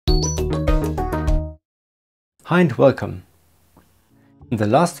Hi and welcome. In the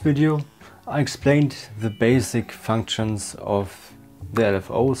last video I explained the basic functions of the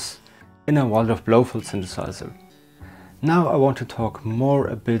LFOs in a world of Blofeld synthesizer. Now I want to talk more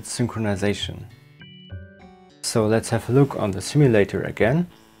a bit synchronization. So let's have a look on the simulator again.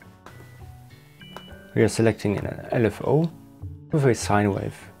 We are selecting an LFO with a sine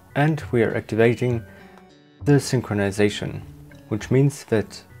wave and we are activating the synchronization, which means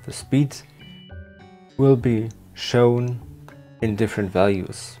that the speed will be shown in different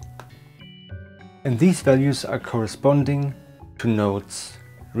values. And these values are corresponding to notes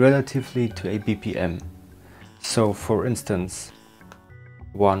relatively to a BPM. So for instance,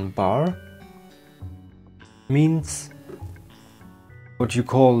 1 bar means what you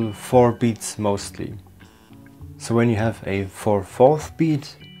call 4 beats mostly. So when you have a 4/4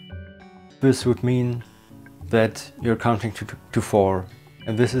 beat, this would mean that you're counting to 4,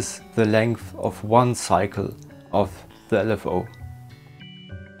 and this is the length of one cycle of the LFO.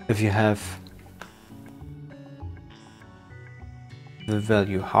 If you have the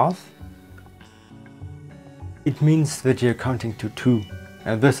value half, it means that you're counting to 2,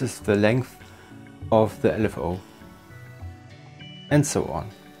 and this is the length of the LFO, and so on.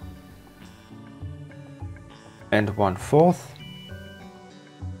 And 1/4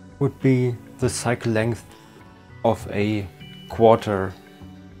 would be the cycle length of a quarter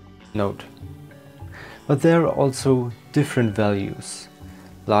note. But there are also different values,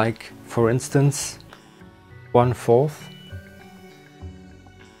 like for instance 1/4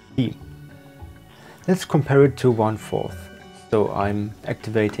 E. Let's compare it to 1/4. So I'm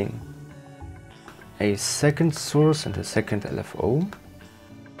activating a second source and a second LFO,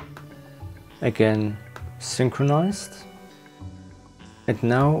 again synchronized, and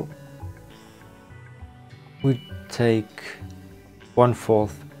now we take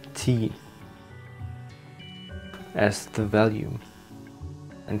 1/4 T as the value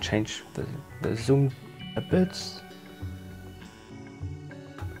and change the zoom a bit.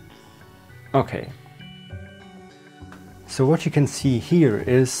 Okay, so what you can see here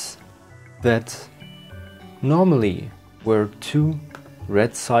is that normally where 2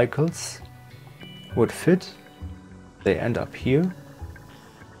 red cycles would fit, they end up here.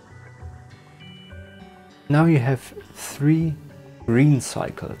 Now you have 3 green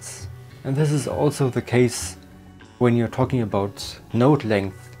cycles, and this is also the case when you're talking about note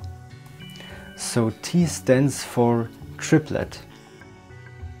length. So T stands for triplet.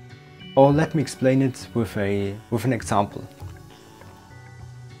 Or let me explain it with an example.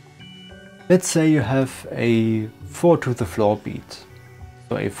 Let's say you have a 4 to the floor beat,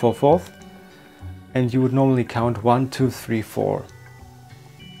 so a 4/4, and you would normally count 1, 2, 3, 4.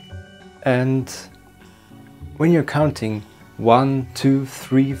 And when you're counting 1, 2,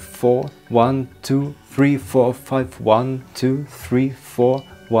 3, 4, 1, 2, 3, 4, 5, 1, 2, 3, 4,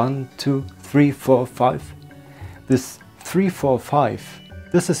 1, 2, 3, 4, 5. This 3, 4, 5,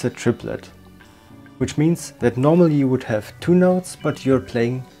 this is a triplet, which means that normally you would have 2 notes, but you're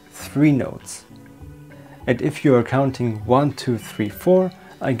playing 3 notes. And if you are counting 1, 2, 3, 4,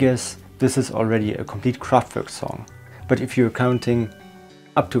 I guess this is already a complete Kraftwerk song. But if you're counting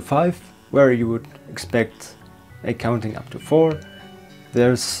up to 5, where you would expect a counting up to 4,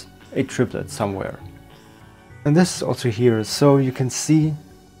 there's a triplet somewhere. And this is also here, so you can see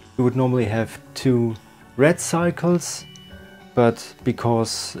you would normally have 2 red cycles, but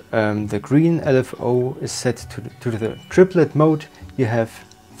because the green LFO is set to the triplet mode, you have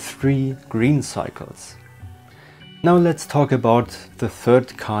 3 green cycles. Now let's talk about the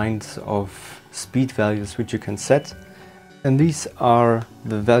third kind of speed values which you can set, and these are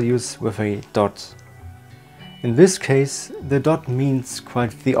the values with a dot. In this case, the dot means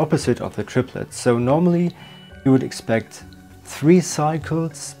quite the opposite of the triplet. So normally you would expect 3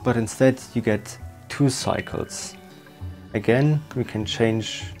 cycles, but instead you get 2 cycles. Again, we can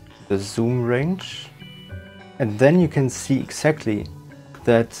change the zoom range, and then you can see exactly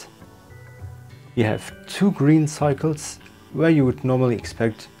that you have 2 green cycles where you would normally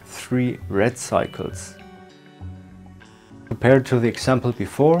expect 3 red cycles. Compared to the example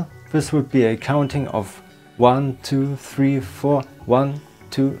before, this would be a counting of 1, 2, 3, 4, 1,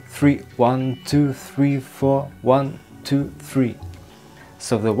 2, 3, 1, 2, 3, 4, 1, 2, 3.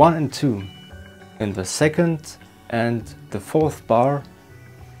 So the 1 and 2 in the second and the 4th bar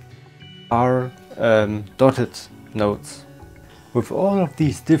are dotted notes. With all of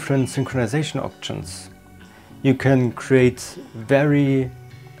these different synchronization options, you can create very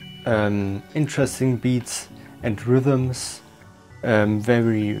interesting beats and rhythms,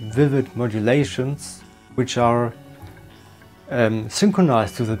 very vivid modulations, which are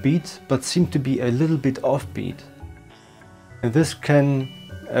synchronized to the beat but seem to be a little bit offbeat. And this can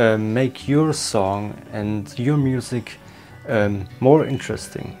make your song and your music more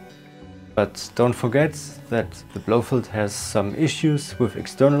interesting. But don't forget that the Blofeld has some issues with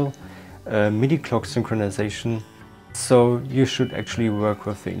external MIDI clock synchronization, so you should actually work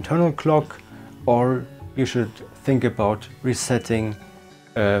with the internal clock, or you should think about resetting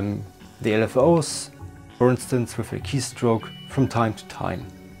the LFOs, for instance with a keystroke from time to time.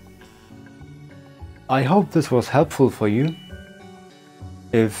 I hope this was helpful for you.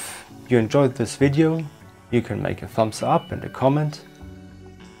 If you enjoyed this video, you can make a thumbs up and a comment.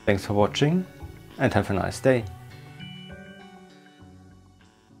 Thanks for watching and have a nice day.